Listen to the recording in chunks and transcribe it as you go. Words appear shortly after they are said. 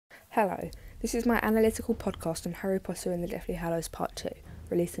Hello, this is my analytical podcast on Harry Potter and the Deathly Hallows Part 2,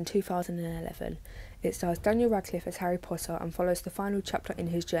 released in 2011. It stars Daniel Radcliffe as Harry Potter and follows the final chapter in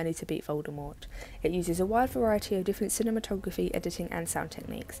his journey to beat Voldemort. It uses a wide variety of different cinematography, editing and sound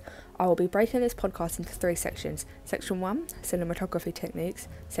techniques. I will be breaking this podcast into 3 sections. Section 1, cinematography techniques,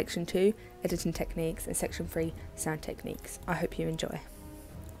 Section 2, editing techniques, and Section 3, sound techniques. I hope you enjoy.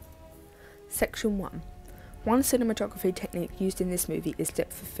 Section 1. One cinematography technique used in this movie is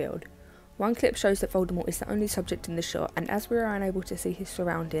depth of field. One clip shows that Voldemort is the only subject in the shot, and as we are unable to see his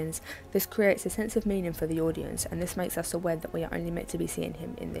surroundings, this creates a sense of meaning for the audience, and this makes us aware that we are only meant to be seeing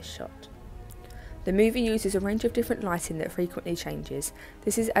him in this shot. The movie uses a range of different lighting that frequently changes.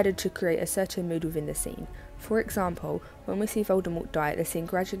 This is added to create a certain mood within the scene. For example, when we see Voldemort die, the scene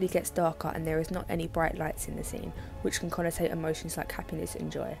gradually gets darker and there is not any bright lights in the scene, which can connotate emotions like happiness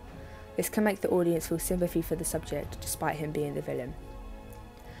and joy. This can make the audience feel sympathy for the subject, despite him being the villain.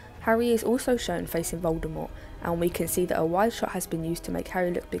 Harry is also shown facing Voldemort, and we can see that a wide shot has been used to make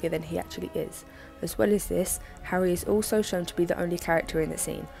Harry look bigger than he actually is. As well as this, Harry is also shown to be the only character in the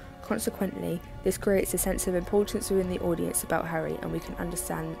scene. Consequently, this creates a sense of importance within the audience about Harry, and we can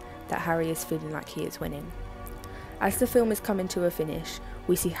understand that Harry is feeling like he is winning. As the film is coming to a finish,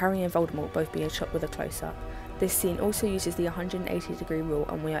 we see Harry and Voldemort both being shot with a close-up. This scene also uses the 180-degree rule,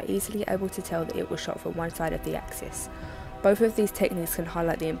 and we are easily able to tell that it was shot from one side of the axis. Both of these techniques can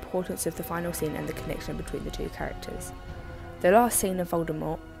highlight the importance of the final scene and the connection between the two characters. The last scene of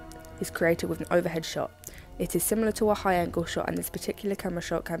Voldemort is created with an overhead shot. It is similar to a high-angle shot, and this particular camera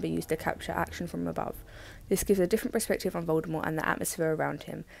shot can be used to capture action from above. This gives a different perspective on Voldemort and the atmosphere around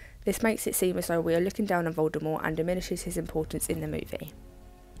him. This makes it seem as though we are looking down on Voldemort and diminishes his importance in the movie.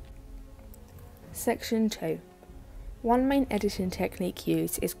 Section 2. One main editing technique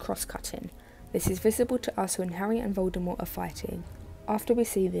used is cross-cutting. This is visible to us when Harry and Voldemort are fighting. After we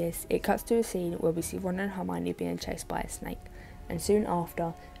see this, it cuts to a scene where we see Ron and Hermione being chased by a snake, and soon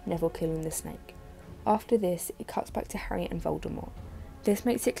after, Neville killing the snake. After this, it cuts back to Harry and Voldemort. This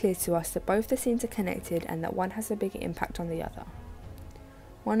makes it clear to us that both the scenes are connected and that one has a bigger impact on the other.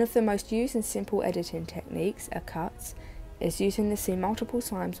 One of the most used and simple editing techniques, cuts, is using the scene multiple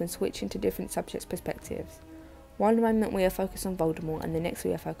times when switching to different subjects' perspectives. One moment we are focused on Voldemort and the next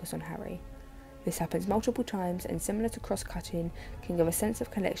we are focused on Harry. This happens multiple times and, similar to cross-cutting, can give a sense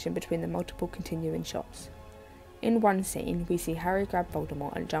of connection between the multiple continuing shots. In one scene, we see Harry grab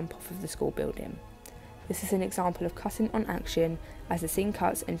Voldemort and jump off of the school building. This is an example of cutting on action as the scene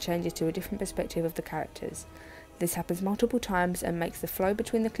cuts and changes to a different perspective of the characters. This happens multiple times and makes the flow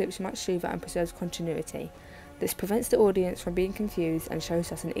between the clips much smoother and preserves continuity. This prevents the audience from being confused and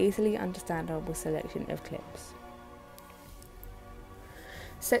shows us an easily understandable selection of clips.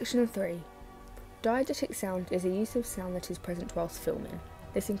 Section 3. Diegetic sound is a use of sound that is present whilst filming.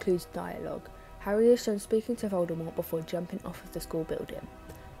 This includes dialogue. Harry is shown speaking to Voldemort before jumping off of the school building.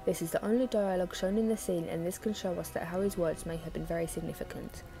 This is the only dialogue shown in the scene, and this can show us that Harry's words may have been very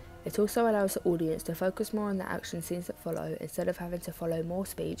significant. It also allows the audience to focus more on the action scenes that follow instead of having to follow more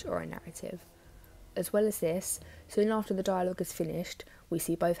speech or a narrative. As well as this, soon after the dialogue is finished, we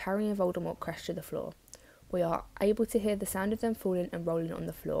see both Harry and Voldemort crash to the floor. We are able to hear the sound of them falling and rolling on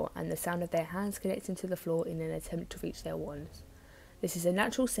the floor, and the sound of their hands connecting to the floor in an attempt to reach their wands. This is a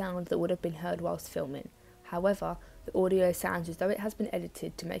natural sound that would have been heard whilst filming. However, the audio sounds as though it has been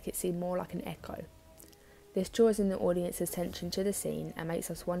edited to make it seem more like an echo. This draws in the audience's attention to the scene and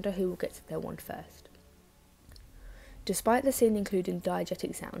makes us wonder who will get to their wand first. Despite the scene including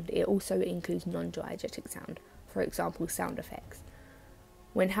diegetic sound, it also includes non-diegetic sound, for example sound effects.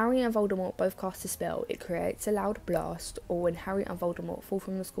 When Harry and Voldemort both cast a spell, it creates a loud blast, or when Harry and Voldemort fall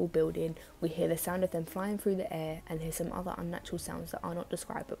from the school building, we hear the sound of them flying through the air and hear some other unnatural sounds that are not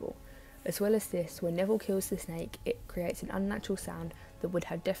describable. As well as this, when Neville kills the snake, it creates an unnatural sound that would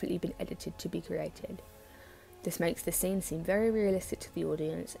have definitely been edited to be created. This makes the scene seem very realistic to the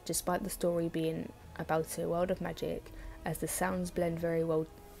audience, despite the story being about a world of magic, as the sounds blend very well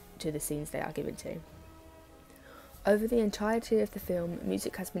to the scenes they are given to. Over the entirety of the film,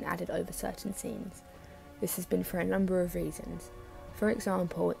 music has been added over certain scenes. This has been for a number of reasons. For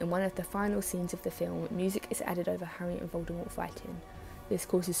example, in one of the final scenes of the film, music is added over Harry and Voldemort fighting. This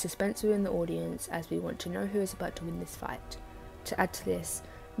causes suspense within the audience as we want to know who is about to win this fight. To add to this,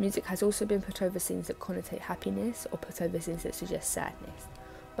 music has also been put over scenes that connotate happiness or put over scenes that suggest sadness.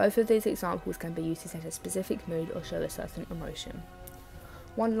 Both of these examples can be used to set a specific mood or show a certain emotion.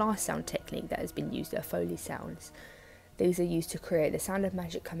 One last sound technique that has been used are Foley sounds. These are used to create the sound of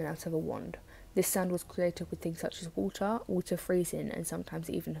magic coming out of a wand. This sound was created with things such as water freezing, and sometimes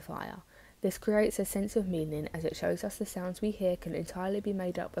even fire. This creates a sense of meaning as it shows us the sounds we hear can entirely be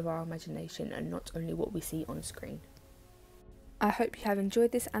made up of our imagination and not only what we see on screen. I hope you have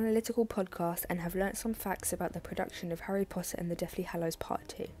enjoyed this analytical podcast and have learnt some facts about the production of Harry Potter and the Deathly Hallows Part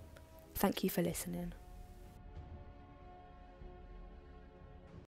 2. Thank you for listening.